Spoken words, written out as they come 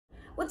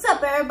What's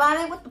up,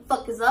 everybody? What the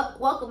fuck is up?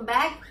 Welcome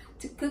back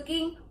to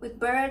Cooking with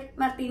Bird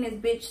Martinez,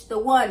 bitch. The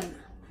one,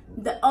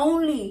 the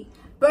only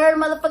Bird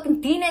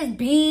motherfucking Martinez,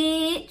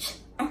 bitch.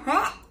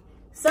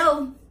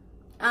 So,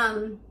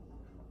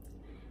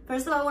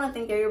 first of all, I want to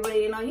thank everybody.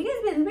 You know, you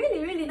guys been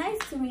really nice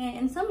to me,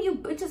 and some of you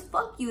bitches,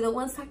 fuck you, the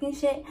ones talking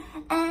shit.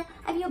 I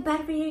feel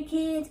bad for your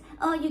kids.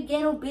 Oh, you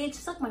ghetto bitch.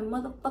 Suck my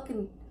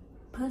motherfucking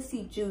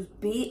pussy juice,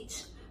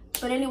 bitch.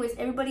 But anyways,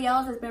 everybody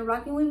else has been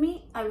rocking with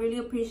me. I really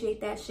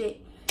appreciate that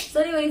shit. So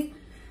anyways,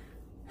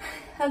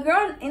 a girl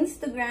on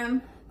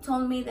Instagram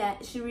told me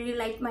that she really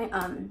liked my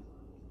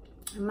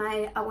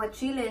my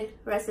aguachile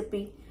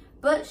recipe,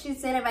 but she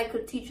said if I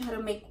could teach her how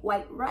to make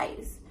white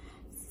rice.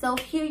 So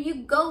here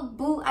you go,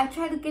 boo. I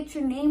tried to get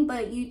your name,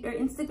 but your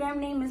Instagram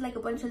name is like a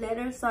bunch of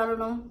letters, so I don't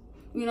know,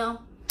 you know.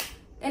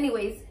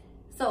 Anyways,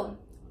 so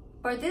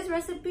for this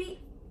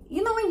recipe,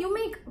 you know, when you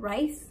make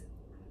rice,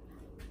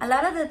 a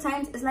lot of the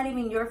times it's not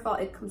even your fault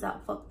it comes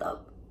out fucked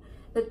up.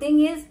 The thing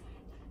is,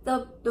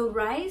 the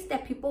rice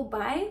that people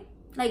buy,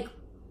 like,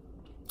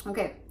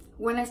 okay,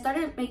 when I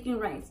started making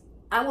rice,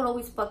 I would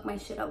always fuck my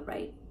shit up,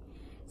 right?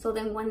 So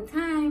then one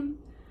time,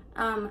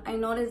 I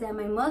noticed that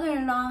my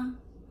mother-in-law,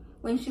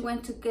 when she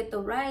went to get the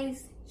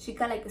rice, she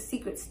got like a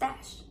secret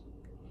stash.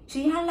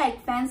 She had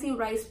like fancy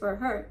rice for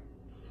her,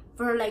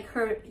 like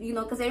her, you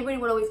know, because everybody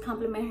would always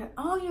compliment her.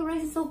 Oh, your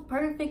rice is so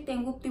perfect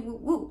and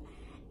whoop-de-whoop-whoop.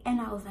 And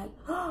I was like,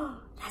 oh,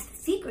 that's the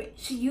secret.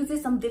 She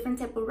uses some different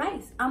type of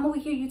rice. I'm over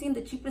here using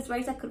the cheapest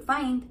rice I could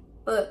find,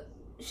 but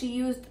she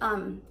used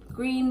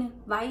green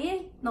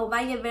Valle, no,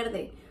 Valle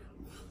verde.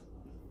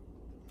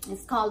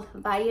 It's called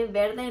Valle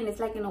verde, and it's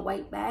like in a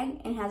white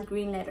bag and has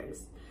green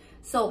letters.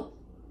 So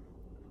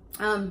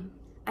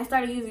I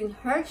started using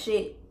her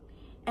shit,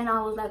 and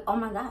I was like, oh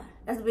my god,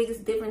 that's the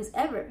biggest difference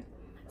ever.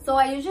 So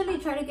I usually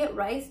try to get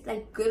rice,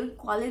 like good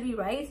quality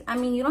rice. I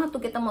mean, you don't have to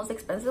get the most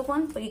expensive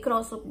one, but you could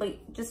also,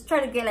 but just try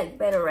to get like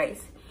better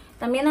rice.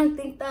 También I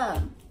think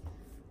I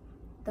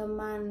don't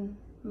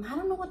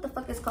know what the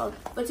fuck it's called,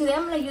 but today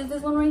I'm gonna use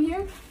this one right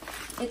here.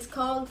 It's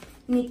called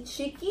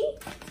nishiki.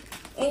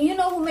 And you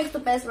know who makes the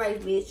best rice,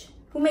 bitch?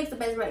 Who makes the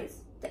best rice?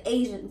 The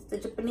Asians, the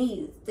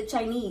Japanese, the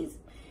Chinese.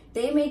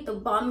 They make the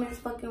bombest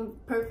fucking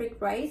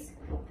perfect rice.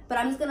 But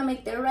I'm just gonna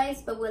make their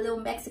rice, but with a little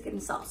Mexican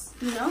sauce,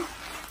 you know?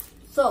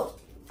 So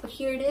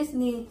here it is,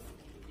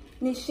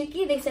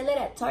 nishiki. They sell it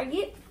at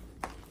Target.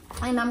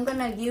 And I'm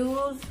gonna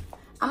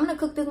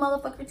cook this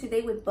motherfucker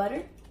today with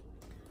butter.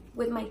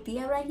 With my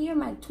tia right here,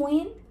 my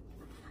twin.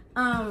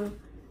 I'm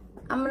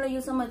gonna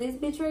use some of this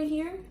bitch right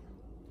here,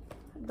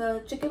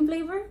 the chicken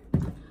flavor.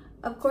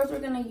 Of course, we're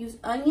gonna use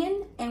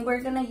onion, and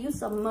we're gonna use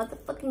some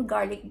motherfucking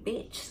garlic,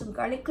 bitch. Some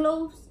garlic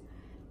cloves,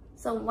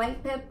 some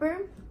white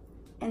pepper,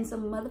 and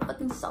some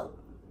motherfucking salt.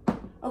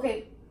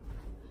 Okay.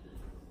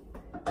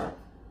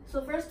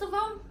 So first of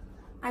all,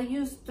 I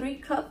used 3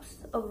 cups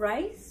of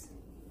rice,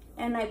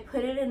 and I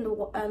put it in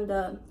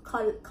the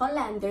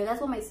colander.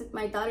 That's what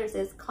my daughter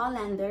says,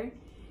 colander.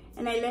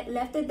 And I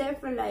left it there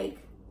for like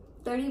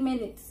 30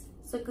 minutes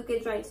so it could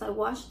get dry. So I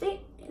washed it,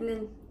 and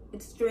then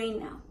it's drained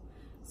now.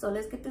 So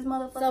let's get this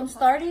motherfucker. So I'm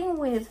starting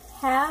with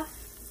half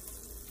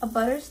a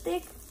butter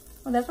stick.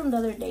 Oh, that's from the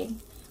other day.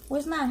 Well,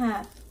 it's not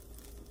half.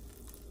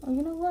 Oh,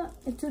 you know what?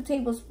 It's 2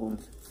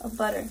 tablespoons of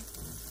butter.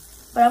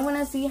 But I'm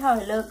gonna see how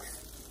it looks.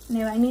 And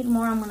if I need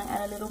more, I'm gonna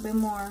add a little bit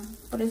more.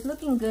 But it's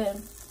looking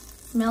good.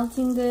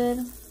 Melting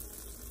good.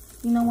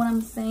 You know what I'm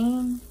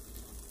saying?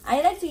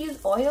 I like to use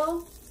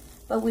oil,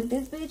 but with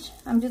this bitch,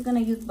 I'm just gonna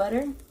use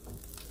butter.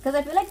 Because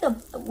I feel like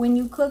when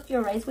you cook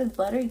your rice with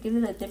butter, it gives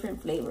it a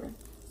different flavor.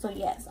 So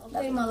yes,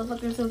 okay,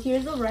 motherfucker. So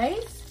here's the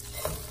rice.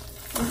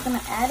 I'm just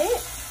gonna add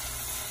it.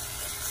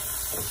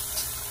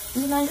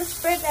 You know, just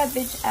spread that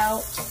bitch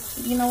out.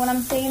 You know what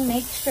I'm saying?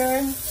 Make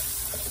sure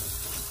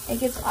it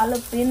gets all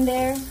up in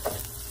there.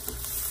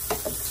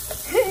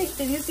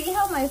 Did you see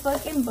how my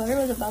fucking butter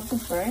was about to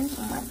burn?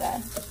 Oh my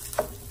god.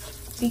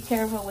 Be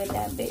careful with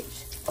that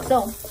bitch.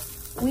 So,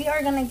 we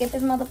are gonna get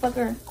this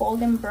motherfucker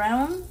golden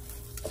brown.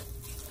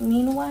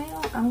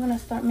 Meanwhile, I'm gonna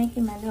start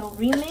making my little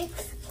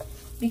remix.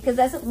 Because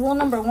that's rule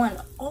number 1.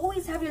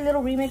 Always have your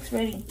little remix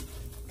ready.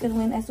 Because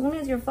as soon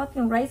as your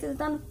fucking rice is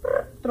done,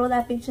 throw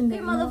that bitch in there.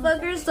 Okay,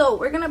 motherfuckers. So,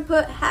 we're gonna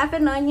put half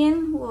an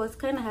onion. Well, it's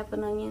kind of half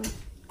an onion.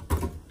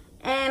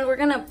 And we're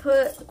gonna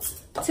put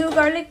 2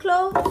 garlic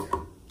cloves.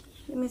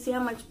 Let me see how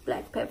much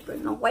black pepper.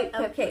 No, white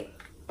pepper. Okay.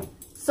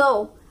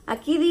 So,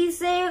 aquí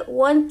dice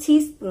 1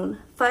 teaspoon,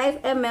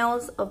 5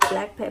 mLs of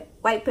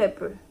white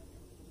pepper.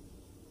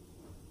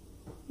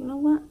 You know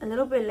what? A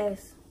little bit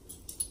less.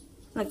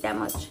 Like that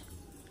much.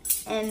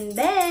 And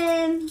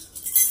then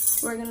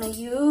we're gonna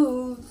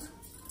use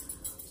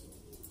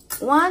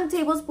 1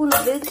 tablespoon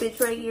of this bitch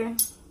right here.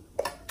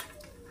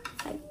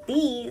 Like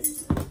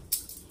these.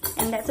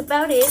 And that's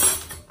about it.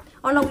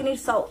 Oh no, we need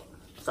salt.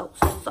 Salt.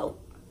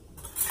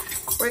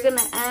 We're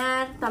gonna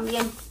add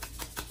también.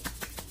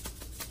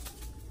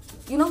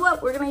 You know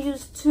what? We're gonna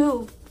use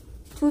 2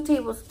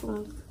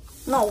 tablespoons.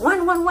 No,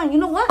 one. You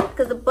know what?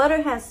 Because the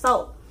butter has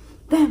salt.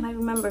 Damn, I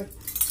remember.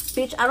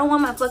 Bitch, I don't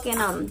want my fucking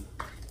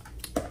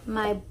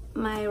my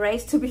my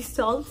rice to be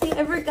salty.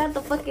 I forgot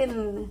the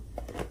fucking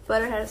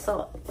butter has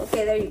salt.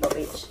 Okay, there you go,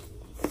 bitch.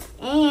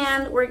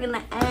 And we're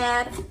gonna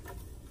add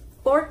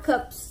 4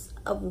 cups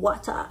of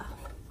water.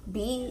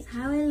 Bitch,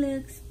 how it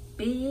looks,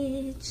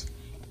 bitch.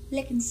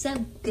 Looking so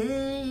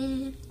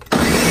good.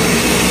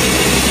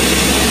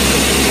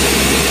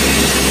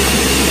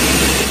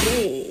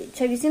 Bitch,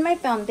 have you seen my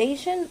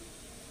foundation?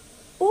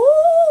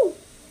 Ooh!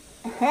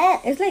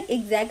 It's like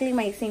exactly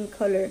my same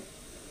color.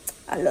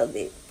 I love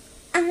it.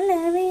 I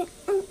love it.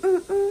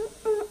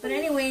 But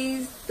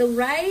anyways, the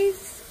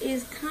rice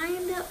is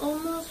kind of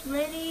almost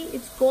ready.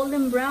 It's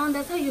golden brown.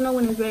 That's how you know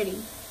when it's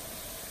ready.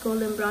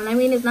 Golden brown. I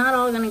mean, it's not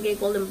all gonna get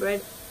golden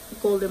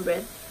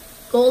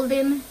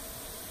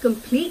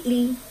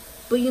completely,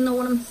 but you know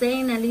what I'm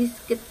saying. At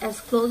least get as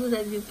close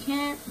as you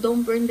can.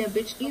 Don't burn that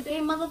bitch either. Okay,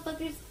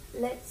 motherfuckers,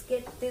 let's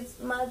get this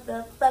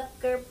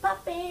motherfucker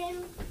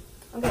popping.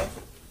 Okay,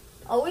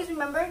 always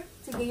remember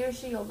to get your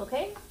shield,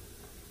 okay?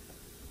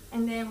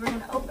 And then we're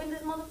gonna open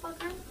this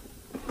motherfucker.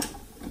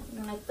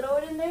 We're gonna throw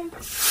it in there.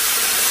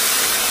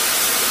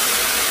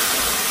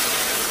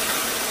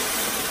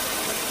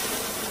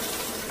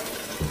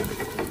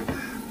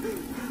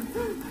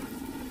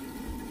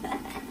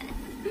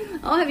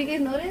 Oh, have you guys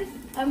noticed?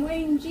 I'm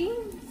wearing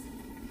jeans.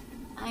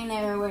 I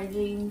never wear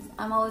jeans.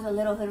 I'm always a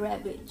little hood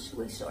rat bitch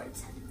with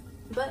shorts.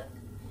 But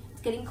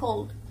it's getting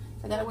cold,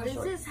 so I gotta wear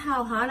shorts. This is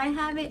how hot I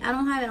have it. I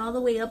don't have it all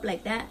the way up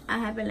like that. I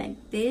have it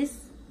like this.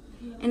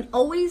 And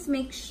always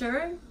make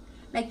sure,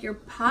 like, your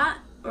pot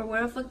or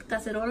whatever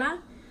cacerola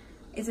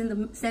is in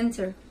the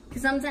center.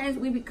 Because sometimes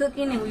we be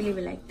cooking and we leave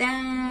it like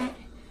that.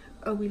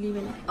 Or we leave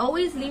it like...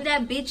 Always leave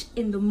that bitch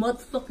in the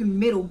motherfucking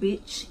middle,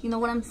 bitch. You know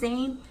what I'm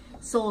saying?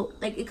 So,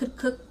 like, it could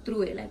cook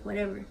through it, like,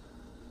 whatever.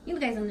 You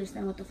guys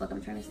understand what the fuck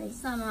I'm trying to say.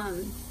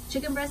 Some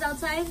chicken breasts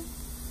outside.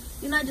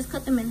 You know, I just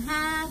cut them in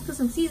half. Put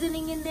some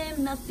seasoning in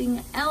them.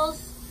 Nothing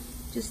else.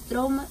 Just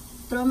throw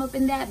them up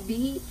in that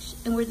beach.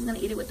 And we're just going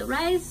to eat it with the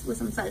rice with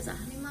some salsa.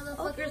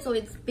 Okay, so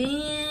it's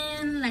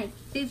been like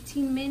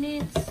 15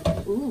 minutes.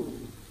 Ooh.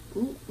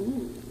 Ooh,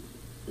 ooh.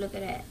 Look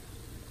at that.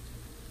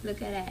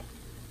 Look at that.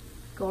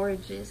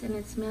 Gorgeous. And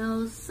it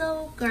smells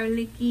so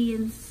garlicky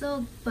and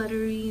so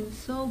buttery and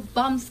so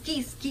bomb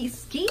skis,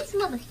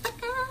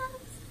 motherfuckers.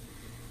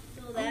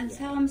 So that's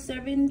how I'm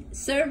serving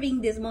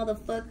this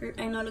motherfucker.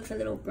 I know it looks a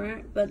little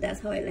burnt, but that's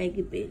how I like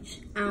it,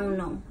 bitch. I don't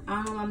know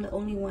if I'm the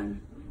only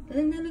one.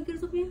 Doesn't that look good,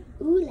 Sophia?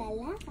 Ooh la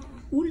la.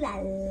 Ooh la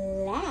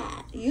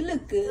la. You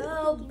look good.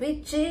 So,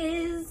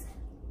 bitches,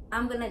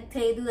 I'm gonna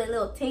do that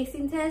little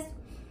tasting test.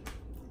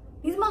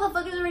 These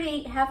motherfuckers already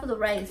ate half of the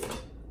rice.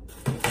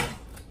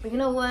 But you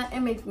know what?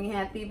 It makes me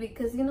happy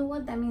because you know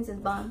what? That means it's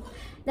bomb.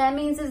 That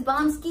means it's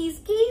bomb skis,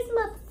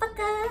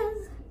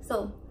 motherfuckers.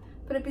 So,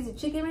 put a piece of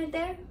chicken right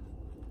there.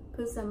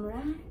 Put some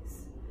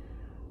rice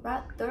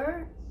right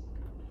there.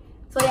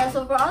 So yeah,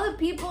 so for all the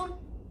people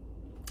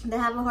that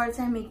have a hard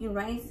time making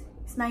rice,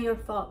 it's not your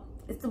fault.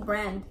 It's the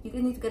brand. You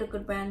just need to get a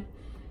good brand.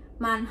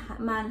 I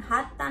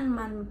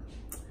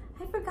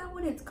forgot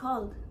what it's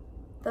called.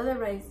 The other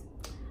rice.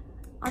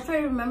 I'll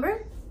try to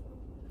remember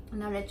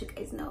and I'll let you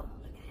guys know.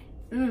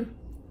 Look at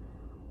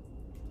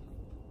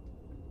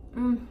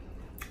it.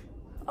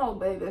 Oh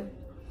baby.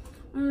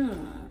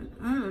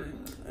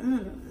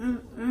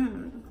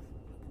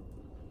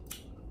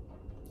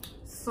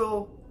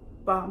 So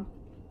bomb.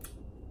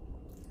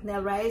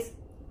 That rice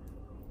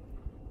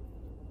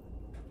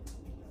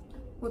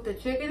with the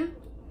chicken.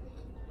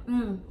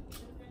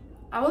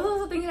 I was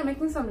also thinking of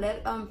making some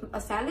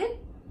a salad.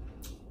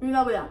 You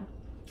know,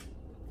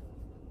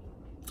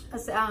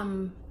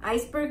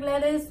 iceberg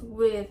lettuce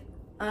with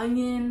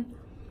onion,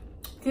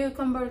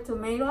 cucumber,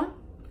 tomato.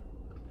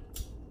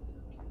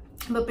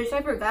 But bitch,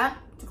 I forgot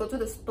to go to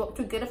the store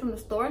to get it from the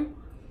store.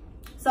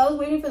 So I was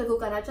waiting for the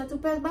cucaracha to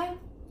pass by.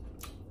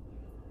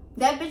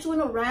 That bitch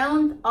went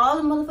around all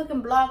the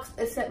motherfucking blocks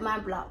except my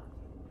block.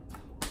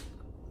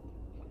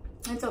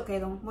 It's okay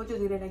though. We'll just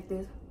eat it like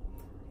this.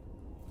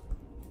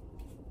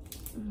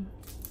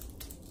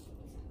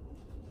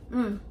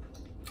 You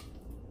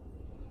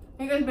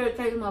guys better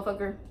try this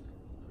motherfucker.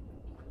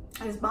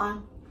 It's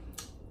bomb.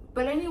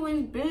 But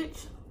anyways,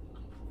 bitch.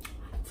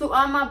 To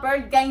all my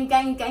bird gang.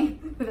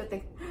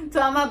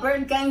 To all my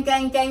bird gang,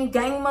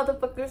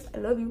 motherfuckers. I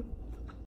love you.